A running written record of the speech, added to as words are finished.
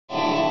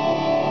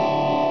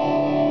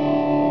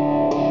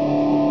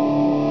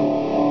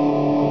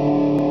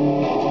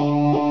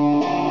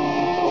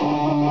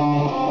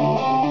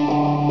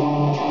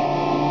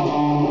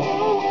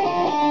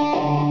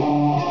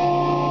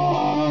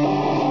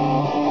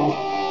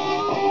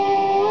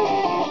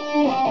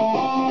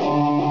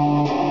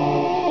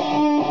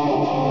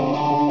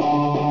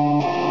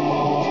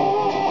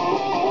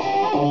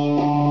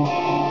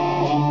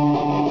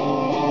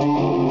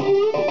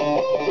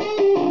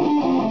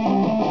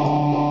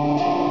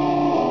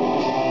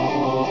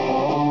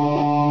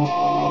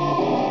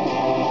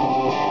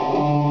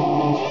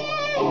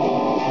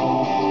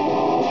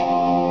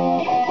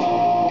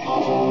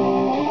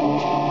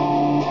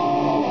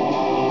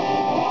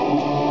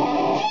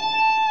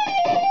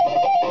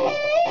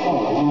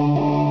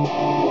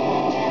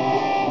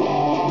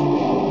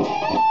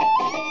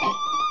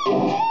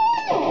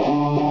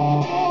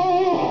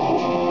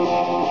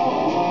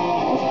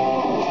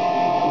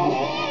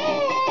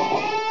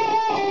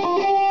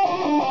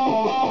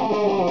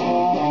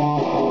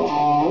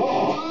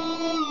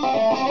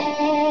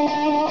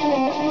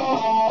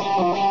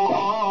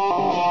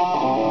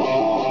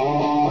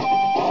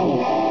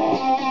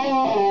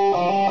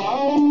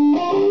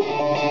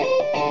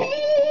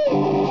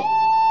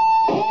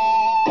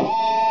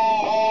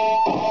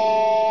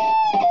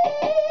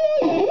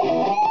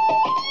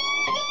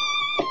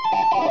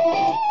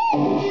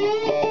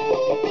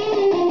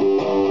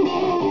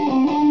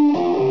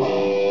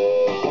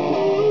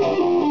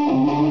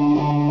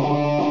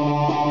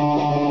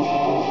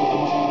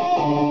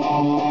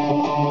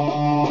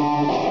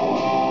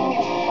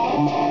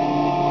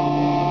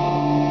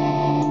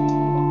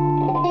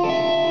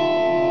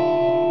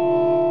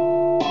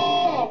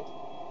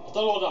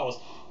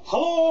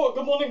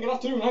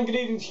afternoon and good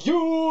evening to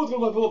you,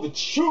 my beloved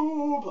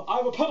tube. I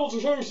have a pedal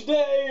to show you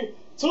today,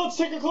 so let's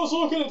take a closer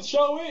look at it,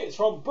 shall we? It's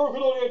from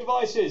Broken Audio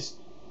Devices.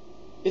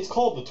 It's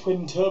called the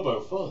Twin Turbo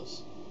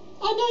Fuzz,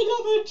 and I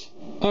love it.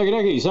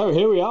 Okay, so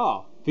here we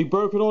are, the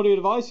Broken Audio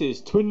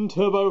Devices Twin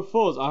Turbo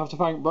Fuzz. I have to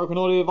thank Broken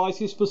Audio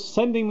Devices for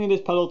sending me this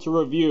pedal to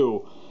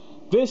review.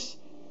 This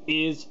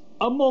is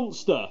a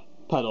monster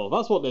pedal.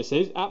 That's what this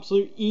is.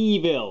 Absolute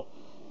evil.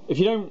 If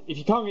you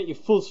can't get your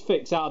fuzz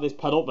fix out of this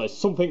pedal, there's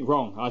something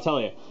wrong, I tell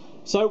you.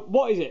 So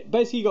what is it?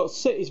 Basically,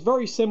 it's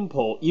very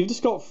simple. You've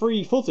just got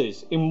 3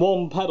 fuzzes in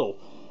one pedal.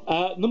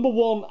 Number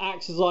 1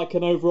 acts as like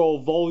an overall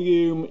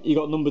volume. You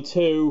got number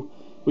 2,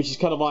 which is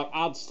kind of like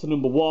adds to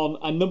number 1,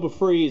 and number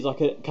 3 is like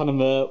a kind of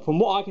a, from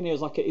what I can hear,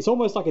 it's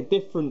almost like a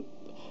different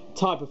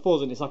type of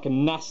fuzz, and it's like a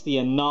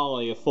nastier,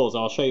 gnarlier fuzz.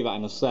 I'll show you that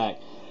in a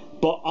sec.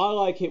 But I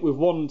like it with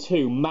 1 and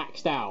 2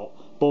 maxed out.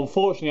 But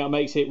unfortunately, that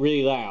makes it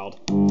really loud.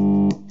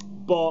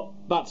 But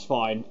that's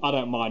fine, I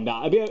don't mind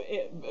that.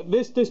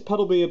 This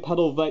pedal be a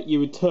pedal that you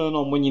would turn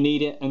on when you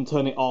need it and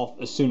turn it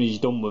off as soon as you're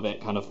done with it,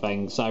 kind of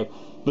thing. So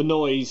the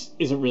noise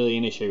isn't really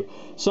an issue.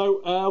 So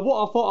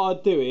what I thought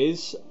I'd do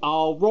is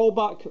I'll roll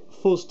back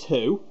Fuzz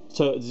 2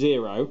 to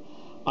 0,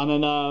 and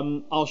then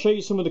I'll show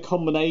you some of the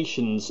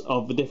combinations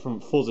of the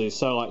different fuzzes.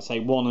 So like say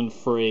 1 and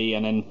 3,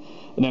 and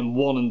then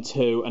 1 and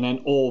 2, and then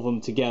all of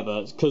them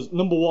together, because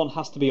number 1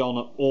 has to be on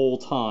at all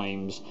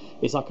times.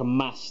 It's like a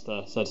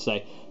master, so to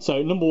say.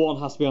 So number 1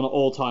 has to be on at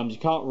all times. You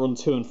can't run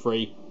 2 and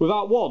 3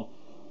 without 1.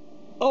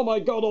 Oh my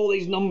god, all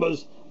these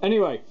numbers.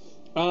 Anyway,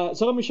 so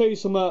let me show you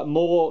some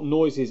more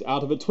noises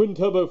out of a Twin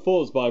Turbo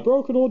Fuzz by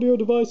Broken Audio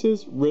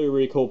Devices.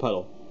 Really cool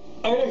pedal.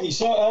 Okay,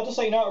 so just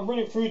so you know, I'm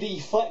running through the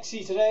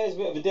Flexi today. There's a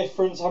bit of a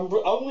difference. I'm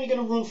only going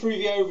to run through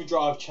the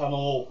overdrive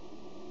channel.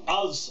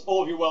 As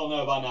all of you well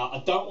know by now,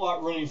 I don't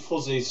like running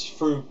fuzzes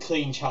through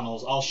clean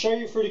channels. I'll show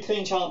you through the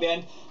clean channel at the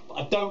end, but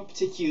I don't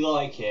particularly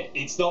like it.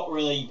 It's not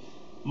really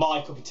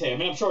my cup of tea. I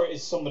mean, I'm sure it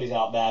is somebody's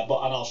out there, that's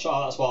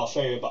why I'll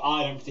show you, but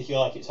I don't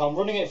particularly like it. So I'm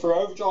running it through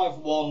overdrive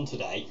 1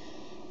 today.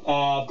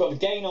 I've got the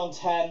gain on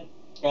 10,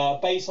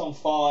 bass on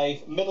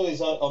 5, middle is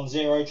on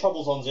 0,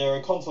 trebles on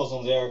 0, contours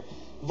on 0,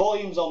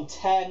 volume's on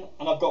 10,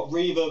 and I've got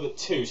reverb at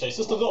 2. So it's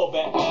just a little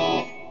bit.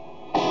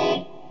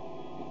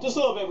 Just a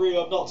little bit of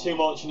reverb, not too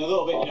much, and a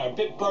little bit, you know, a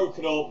bit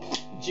broken up,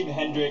 Jimi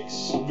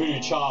Hendrix,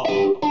 Voodoo Child.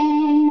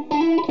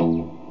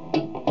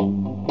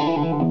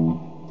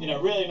 You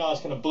know, really nice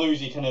kind of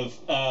bluesy, kind of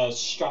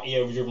stratty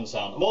overdriven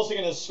sound. I'm also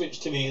going to switch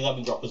to the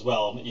 11 drop as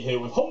well, that you hear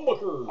with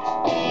humbuckers.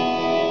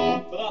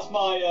 But that's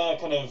my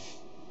kind of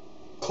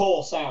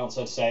core sound,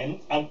 so to say,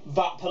 and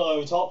that pedal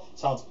over top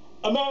sounds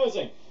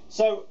amazing.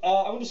 So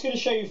I'm just going to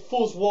show you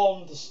Fuzz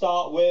 1 to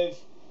start with.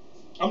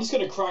 I'm just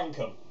going to crank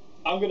them.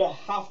 I'm going to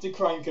have to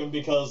crank them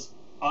because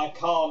I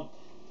can't,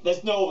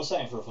 there's no other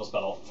setting for a fuzz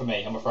pedal for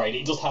me, I'm afraid.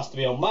 It just has to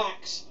be on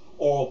max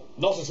or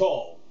not at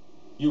all.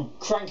 You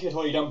crank it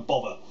or you don't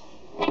bother.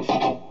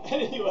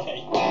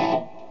 Anyway,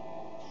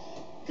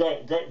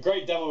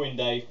 great demoing,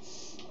 Dave.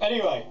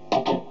 Anyway,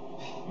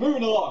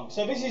 moving along.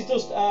 So this is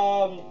just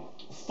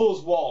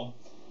Fuzz 1.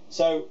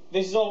 So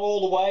this is on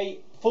all the way.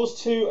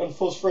 Fuzz 2 and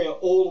Fuzz 3 are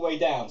all the way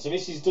down. So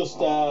this is just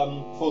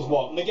Fuzz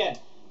 1. And again,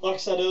 like I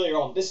said earlier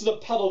on, this is a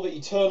pedal that you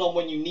turn on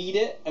when you need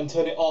it and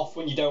turn it off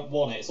when you don't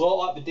want it. It's a lot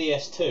like the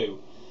DS2,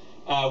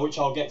 which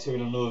I'll get to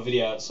in another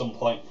video at some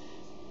point.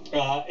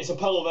 It's a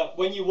pedal that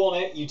when you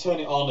want it, you turn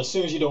it on. As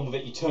soon as you're done with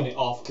it, you turn it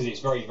off because it's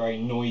very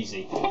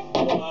noisy.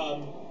 But,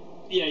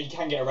 you know, you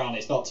can get around it.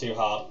 It's not too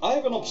hard. I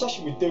have an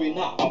obsession with doing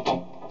that.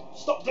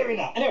 Stop doing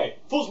that. Anyway,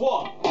 Fuzz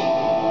 1.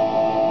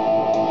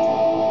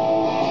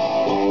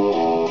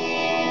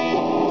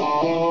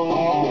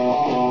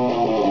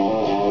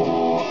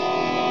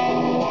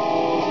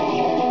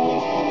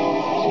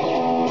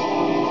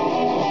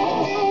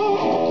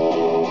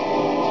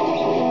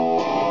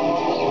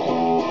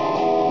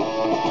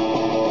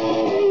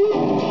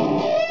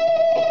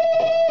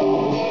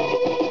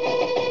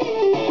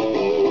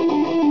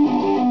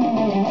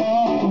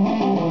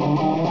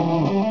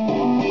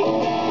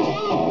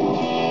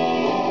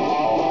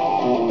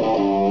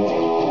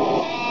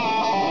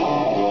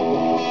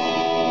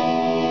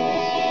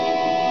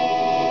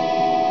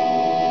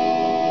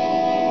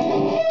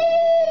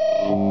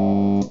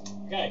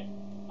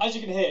 As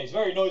you can hear, it's a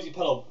very noisy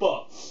pedal,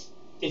 but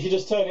if you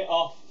just turn it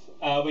off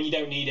when you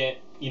don't need it,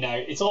 you know,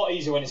 it's a lot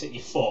easier when it's at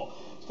your foot,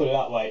 let's put it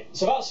that way.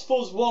 So that's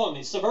Fuzz 1.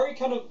 It's a very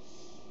kind of,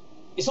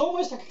 it's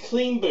almost like a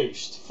clean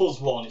boost, Fuzz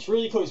 1. It's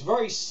really cool. It's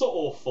very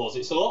subtle fuzz.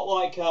 It's a lot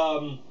like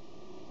the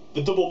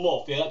double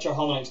muff, the Electro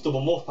Harmonix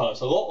double muff pedal. It's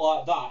a lot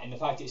like that in the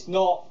fact it's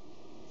not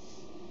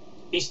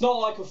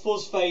like a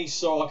fuzz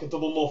face or like a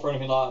double muff or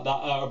anything like that,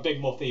 or a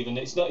big muff even.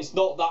 It's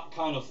not that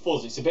kind of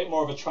fuzz. It's a bit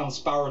more of a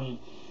transparent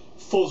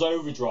fuzz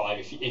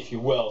overdrive, if you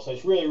will. So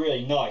it's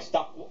really nice.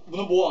 That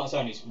number 1 on its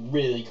own is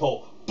really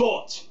cool.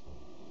 But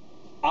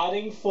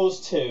adding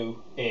Fuzz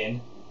 2 in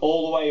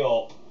all the way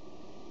up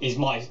is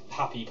my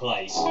happy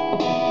place.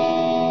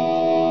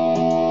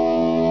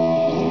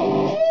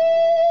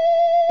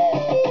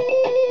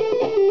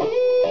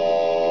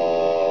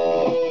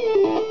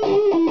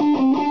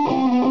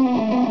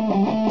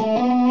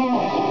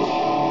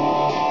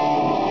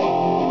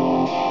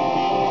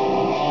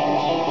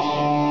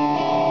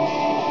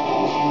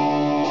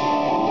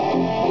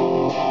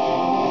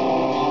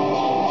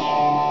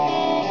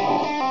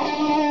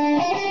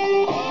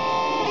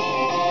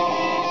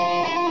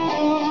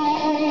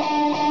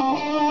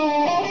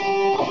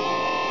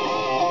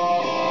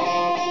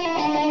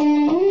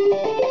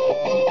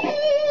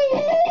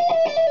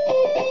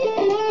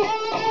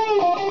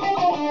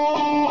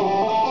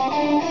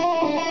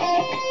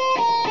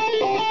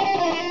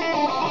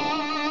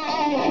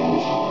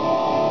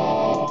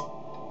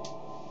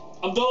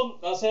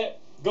 that's it.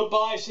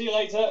 Goodbye, see you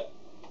later.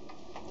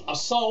 I've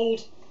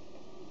sold.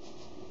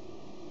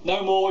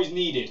 No more is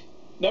needed.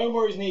 No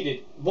more is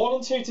needed. 1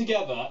 and 2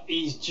 together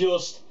is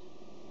just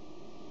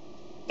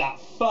that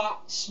fat,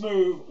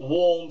 smooth,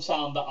 warm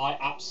sound that I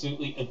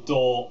absolutely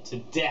adore to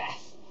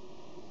death.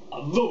 I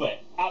love it.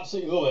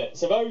 Absolutely love it.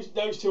 So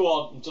those two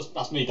on, just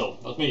that's me done.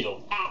 That's me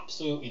done.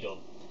 Absolutely done.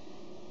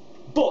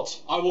 But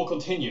I will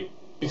continue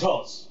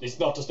because it's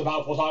not just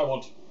about what I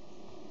want,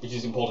 which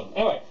is important.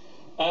 Anyway,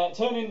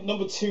 turning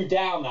number 2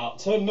 down now.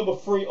 Turn number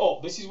 3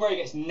 up. This is where it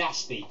gets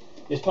nasty.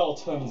 This pedal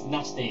turns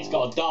nasty. It's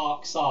got a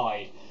dark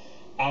side,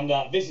 and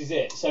this is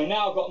it. So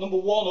now I've got number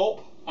 1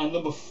 up and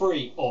number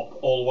 3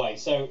 up all the way.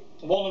 So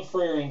 1 and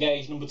 3 are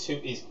engaged. Number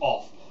 2 is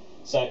off.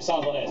 So it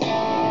sounds like this.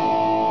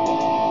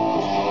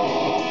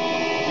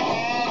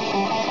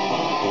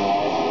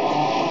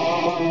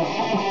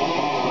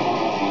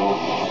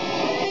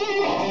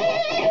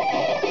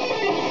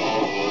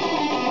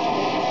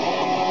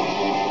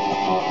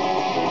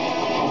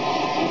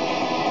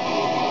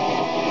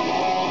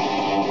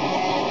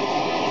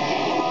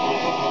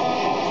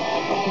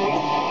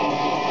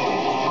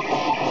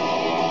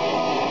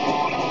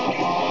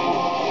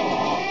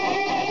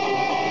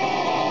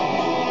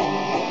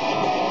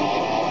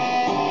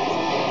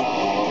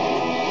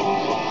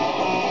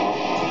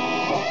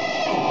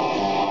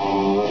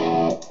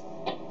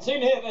 So you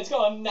can hear that it's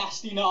got a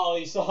nasty,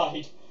 gnarly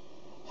side.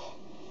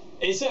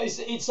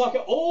 It's like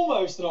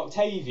almost an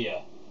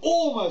Octavia.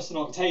 Almost an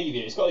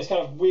Octavia. It's got this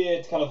kind of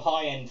weird, kind of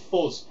high-end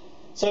fuzz.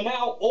 So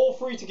now all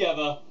 3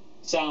 together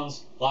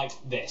sounds like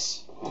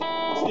this.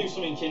 Let's do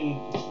something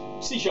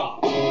in C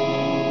sharp.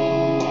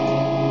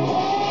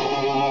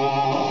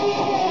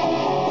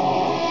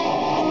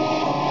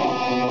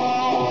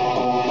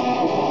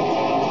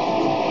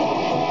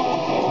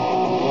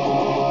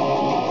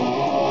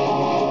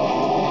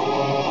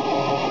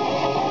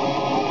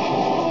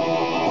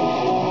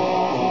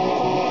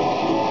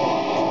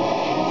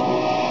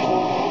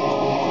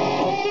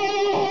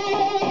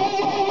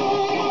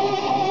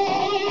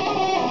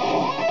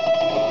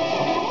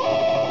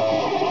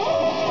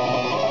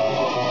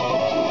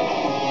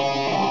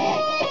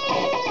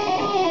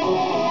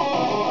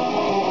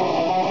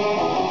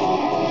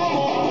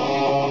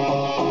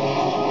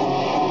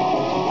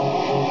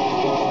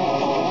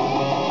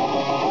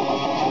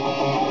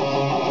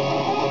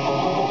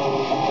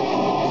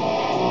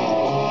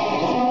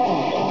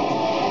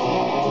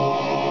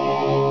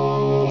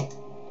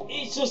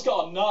 Just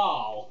got a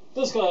gnarl,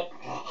 just got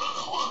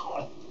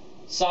a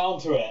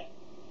sound to it,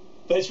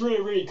 but it's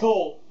really, really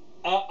cool.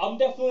 I'm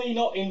definitely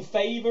not in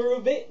favour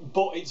of it,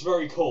 but it's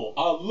very cool.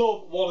 I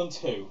love 1 and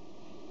 2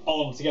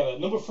 on together.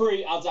 Number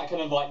 3 adds that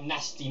kind of like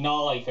nasty,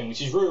 gnarly thing,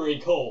 which is really, really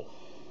cool.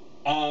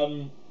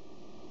 You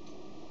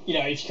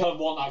know, if you kind of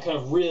want that kind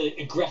of really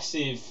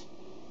aggressive,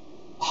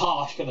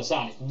 harsh kind of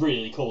sound, it's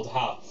really cool to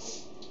have.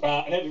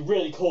 And it'd be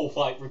really cool for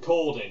like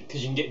recording,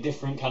 because you can get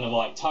different kind of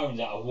like tones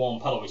out of one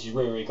pedal, which is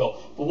really, really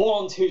cool. But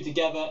 1 and 2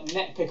 together,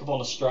 neck pickup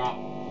on a Strat.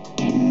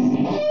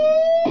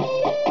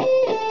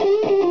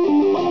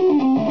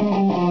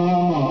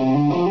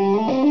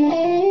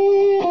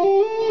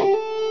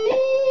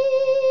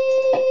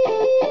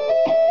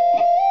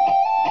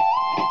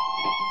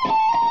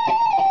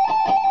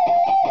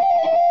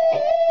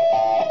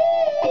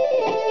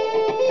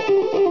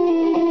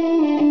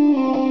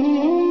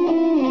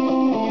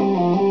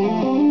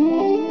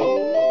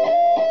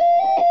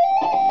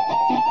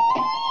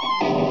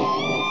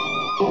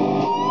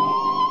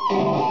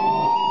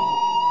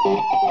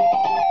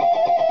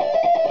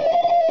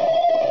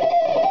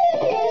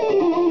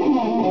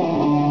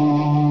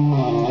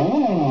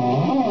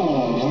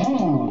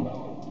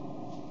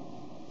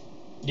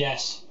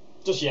 Yes,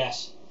 just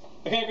yes.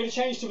 Okay, I'm going to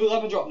change to the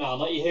lemon drop now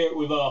and let you hear it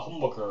with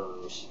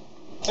humbuckers.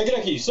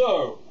 Okay,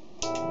 so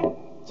to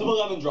the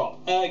lemon drop.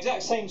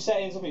 Exact same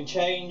settings, nothing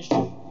changed.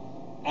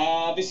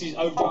 This is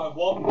overdrive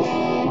 1.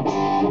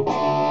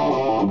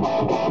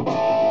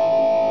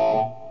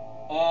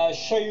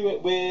 Show you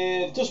it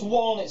with just 1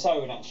 on its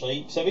own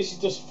actually. So this is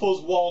just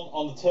Fuzz 1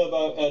 on the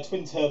turbo,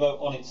 twin turbo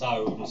on its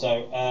own.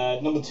 So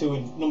number 2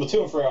 and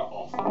 3 are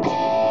off.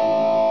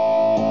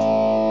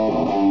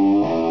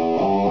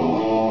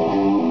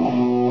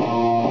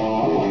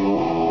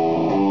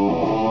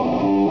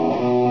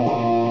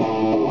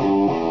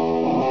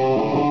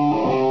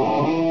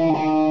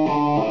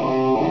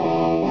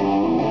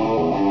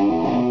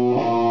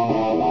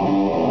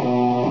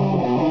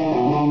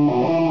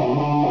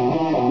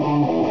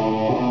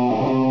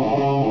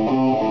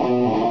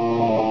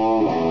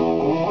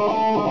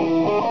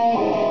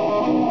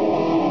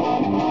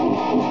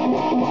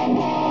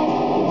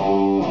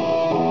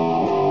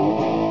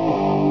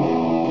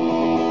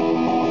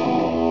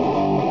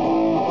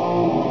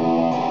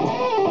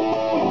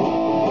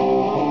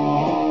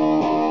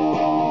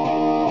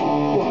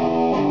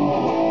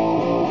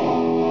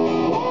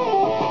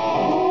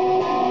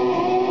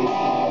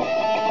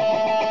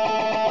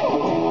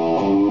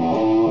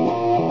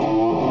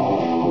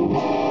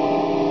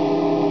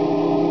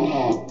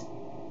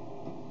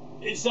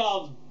 It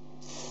sounds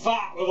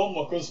fat with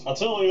humbuckers. I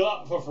tell you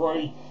that for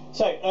free.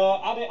 So,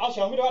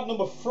 actually, I'm going to add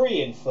number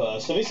 3 in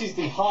first. So this is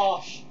the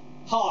harsh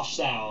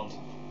sound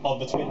of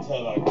the twin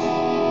turbo.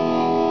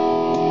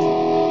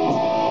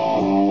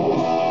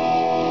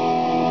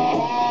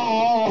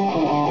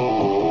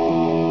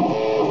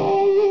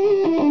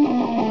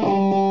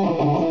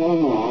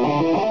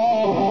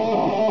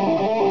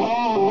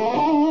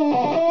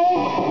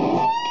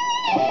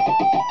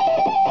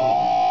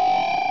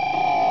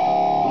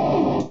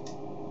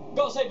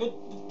 Gotta say,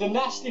 the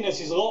nastiness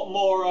is a lot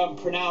more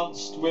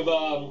pronounced with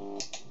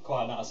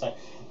quite how to say.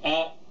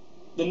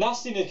 The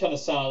nastiness kind of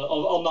sound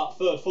on that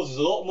third fuzz is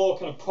a lot more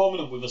kind of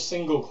prominent with a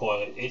single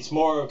coil. It's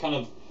more kind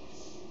of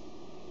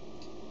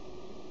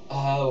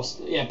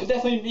yeah, but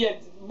definitely yeah.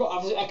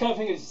 I kind of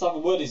think it's like the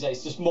word is that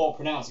it's just more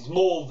pronounced. It's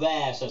more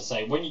there, so to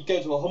say. When you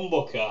go to a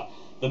humbucker,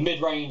 the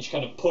mid-range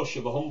kind of push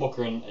of a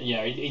humbucker, and you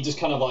know, it just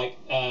kind of like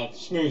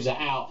smooths it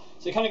out.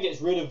 So it kind of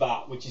gets rid of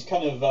that, which is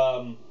kind of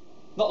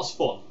not as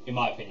fun, in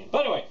my opinion.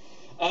 But anyway,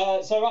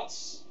 so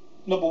that's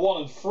number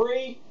 1 and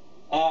 3.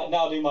 Now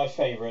I'll do my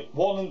favourite,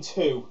 1 and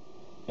 2.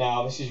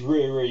 Now this is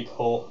really, really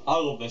cool. I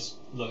love this.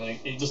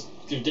 It's just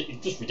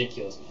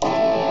ridiculous.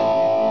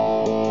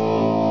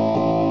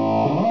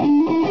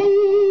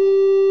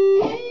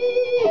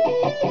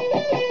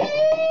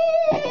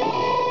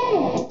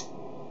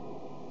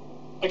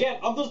 Again,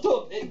 I've just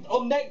done it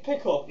on neck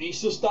pickup.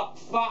 It's just that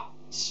fat,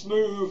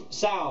 smooth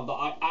sound that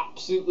I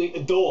absolutely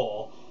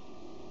adore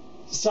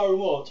so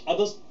much. I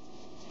just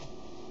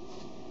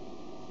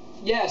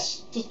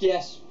yes.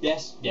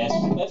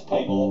 Let's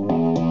play more.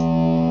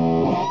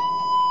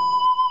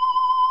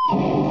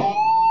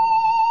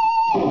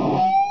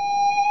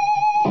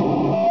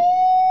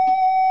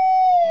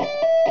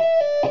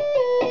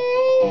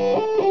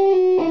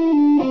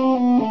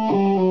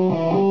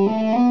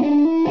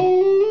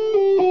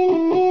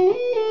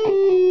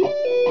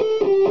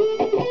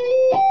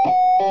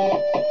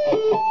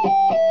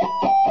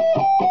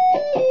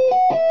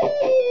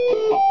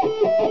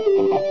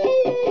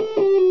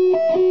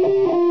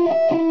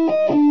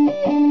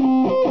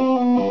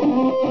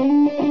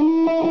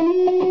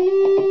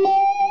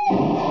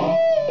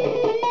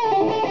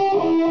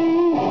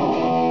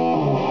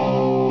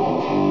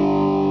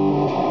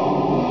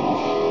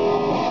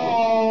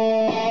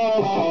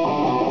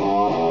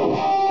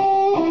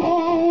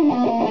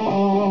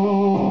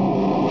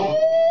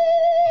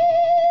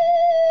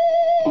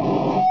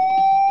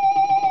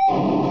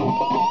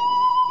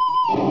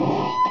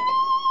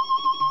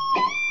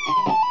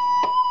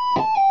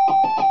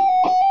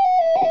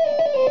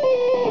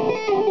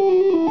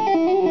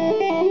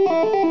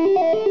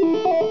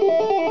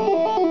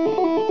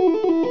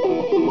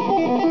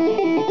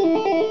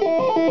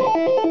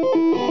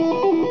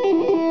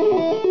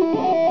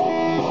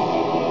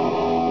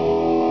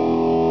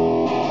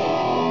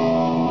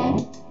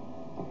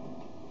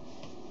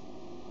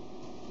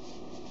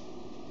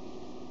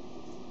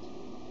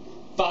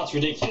 That's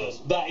ridiculous.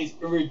 That is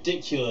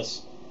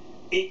ridiculous.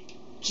 It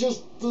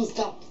just does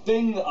that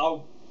thing that I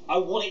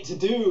want it to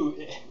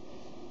do.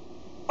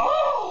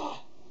 Ah!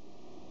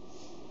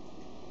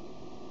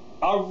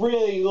 I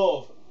really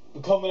love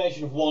the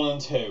combination of 1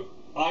 and 2.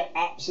 I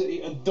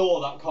absolutely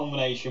adore that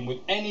combination with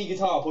any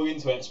guitar I plug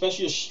into it,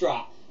 especially a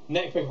Strat,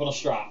 neck pickup on a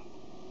Strat,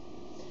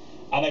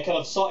 and a kind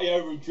of slightly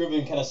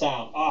overdriven kind of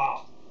sound.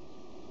 Ah,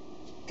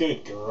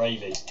 good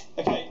gravy.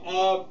 Okay,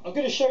 I'm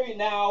going to show you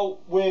now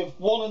with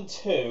 1 and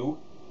 2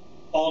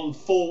 on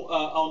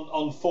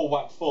full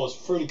whack fuzz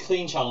through the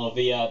clean channel of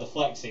the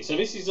Flexi. So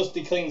this is just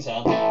the clean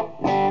sound. Turn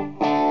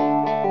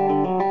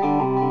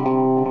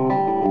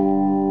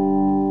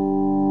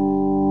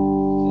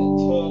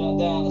that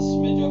down a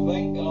smidge, I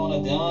think. I don't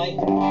want to die.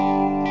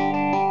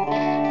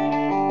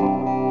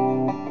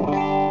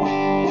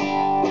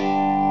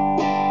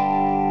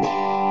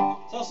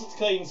 So that's just the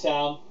clean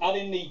sound. Add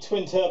in the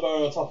twin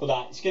turbo on top of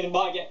that. It's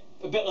might get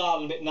a bit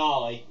loud and a bit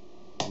gnarly.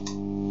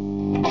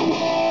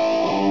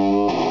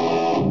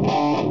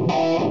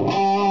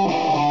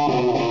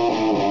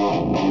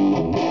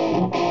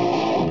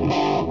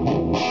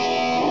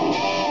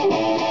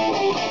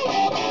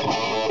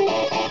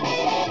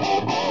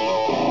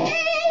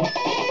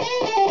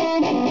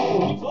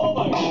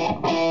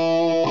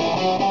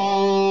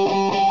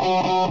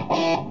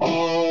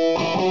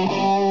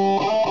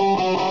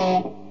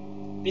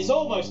 It's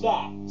almost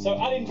that. So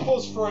add in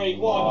fuzz free,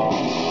 why not?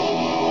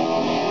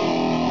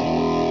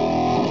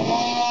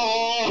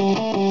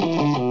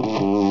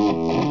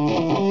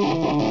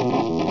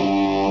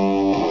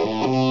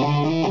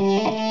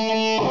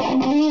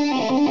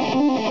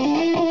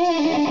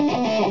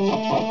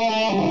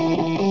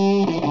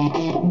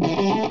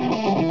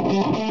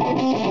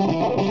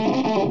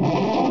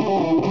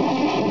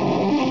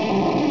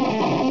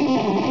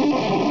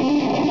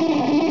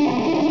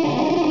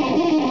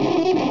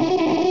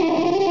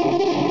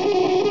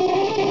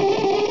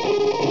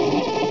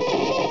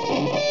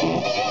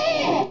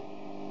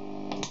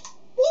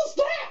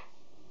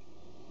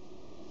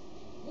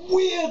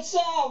 Weird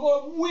sound!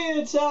 What a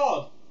weird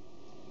sound!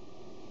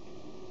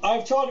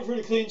 I've tried it through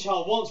the clean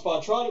channel once, but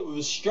I tried it with a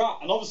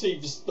Strat, and obviously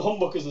the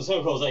humbuckers and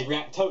so they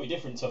react totally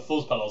different to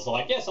fuzz pedals. They're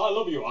like, yes, I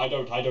love you, I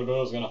don't know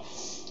what's gonna.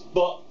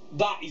 But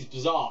that is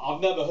bizarre.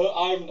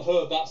 I haven't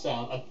heard that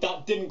sound.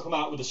 That didn't come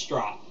out with a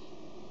Strat.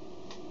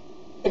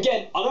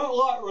 Again, I don't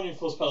like running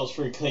fuzz pedals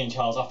through clean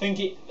channels. I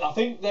think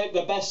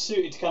they're best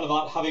suited to kind of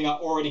like having that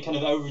already kind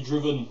of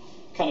overdriven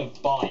kind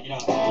of bite,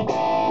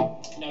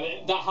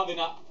 that having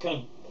that kind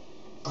of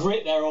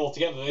grit there all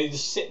together. They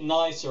just sit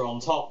nicer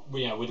on top,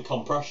 with the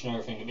compression and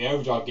everything that the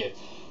overdrive gives.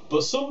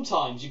 But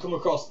sometimes you come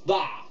across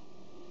that,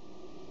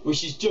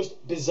 which is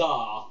just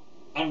bizarre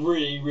and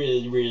really,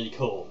 really, really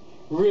cool.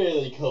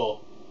 Really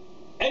cool.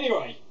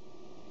 Anyway,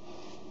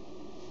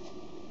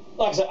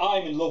 like I said,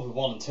 I'm in love with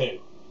 1 and 2.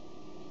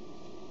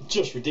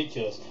 Just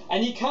ridiculous.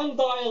 And you can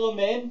dial them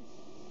in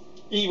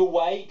either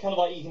way, kind of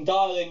like you can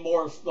dial in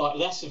more of like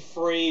less of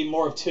 3,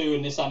 more of 2,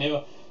 and this and the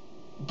other.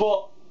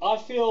 But I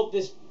feel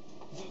this,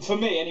 for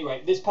me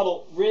anyway, this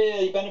pedal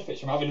really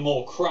benefits from having them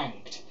all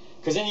cranked,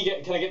 because then you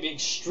get the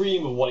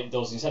extreme of what it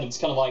does instead of it's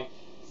kind of like,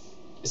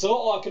 it's a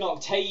lot like an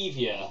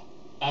Octavia.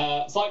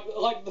 It's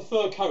like the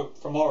fur coat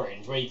from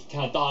Orange, where you can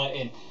kind of dial it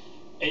in.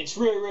 It's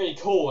really, really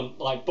cool, and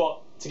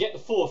but to get the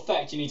full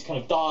effect, you need to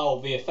kind of dial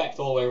the effect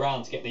all the way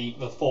around to get the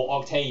full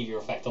Octavia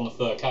effect on the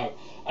fur coat.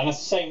 And that's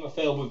the same I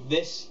feel with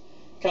this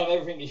kind of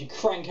everything. If you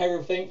crank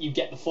everything, you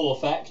get the full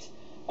effect.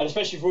 And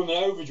especially with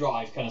an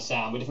overdrive kind of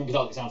sound, with different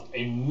guitars, it sounds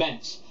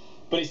immense.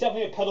 But it's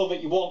definitely a pedal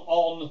that you want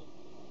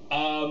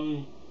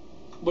on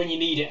when you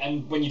need it,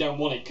 and when you don't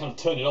want it, kind of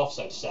turn it off,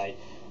 so to say,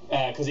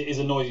 because it is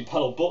a noisy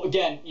pedal. But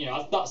again,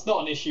 that's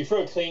not an issue. For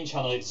a clean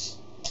channel, it's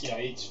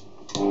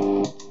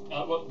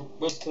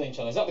where's the clean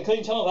channel? Is that the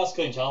clean channel? That's the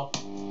clean channel.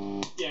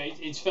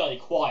 It's fairly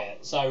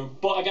quiet. So,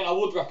 but again, I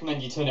would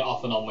recommend you turn it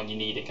off and on when you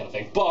need it, kind of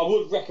thing. But I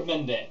would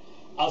recommend it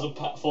as a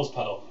fuzz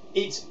pedal.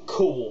 It's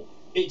cool.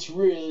 It's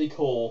really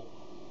cool.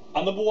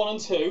 And number 1 and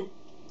 2,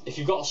 if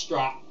you've got a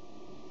Strat,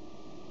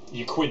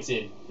 your quid's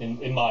in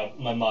my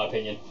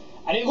opinion.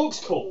 And it looks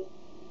cool.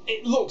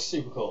 It looks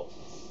super cool.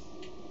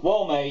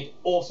 Well made,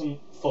 awesome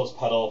fuzz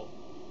pedal.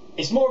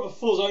 It's more of a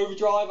fuzz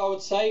overdrive, I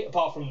would say,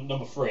 apart from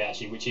number 3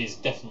 actually, which is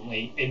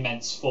definitely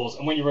immense fuzz.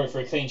 And when you run it for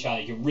a clean channel,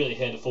 you can really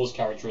hear the fuzz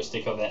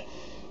characteristic of it.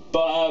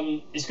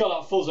 But it's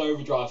got that fuzz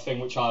overdrive thing,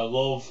 which I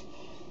love.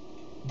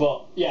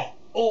 But yeah,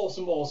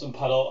 awesome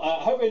pedal.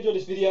 I hope you enjoyed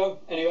this video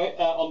anyway,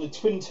 on the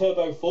twin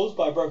turbo fuzz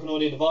by Broken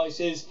Audio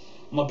Devices.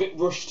 I'm a bit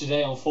rushed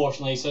today,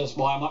 unfortunately, so that's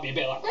why I might be a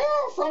bit like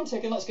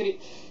frantic, and let's get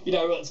it,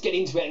 let's get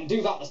into it and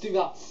do that, let's do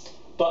that.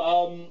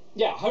 But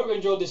yeah, I hope you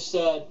enjoyed this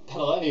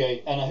pedal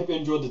anyway, and I hope you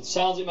enjoyed the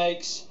sounds it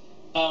makes.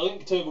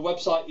 Link to the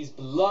website is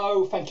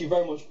below. Thank you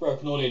very much,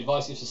 Broken Audio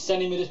Devices, for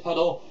sending me this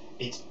pedal.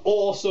 It's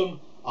awesome.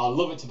 I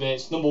love it to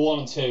bits. Number 1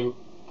 and 2.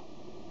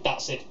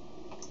 That's it.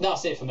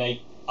 That's it for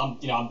me. I'm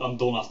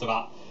done after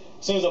that.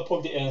 As soon as I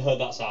plugged it in and heard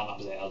that sound, that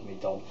was it. That was me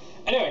done.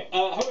 Anyway,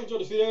 I hope you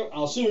enjoyed this video, and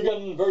I'll see you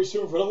again very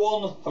soon for another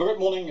one. Have a great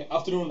morning,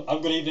 afternoon,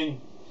 and good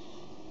evening.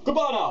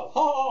 Goodbye now.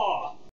 Ha ha.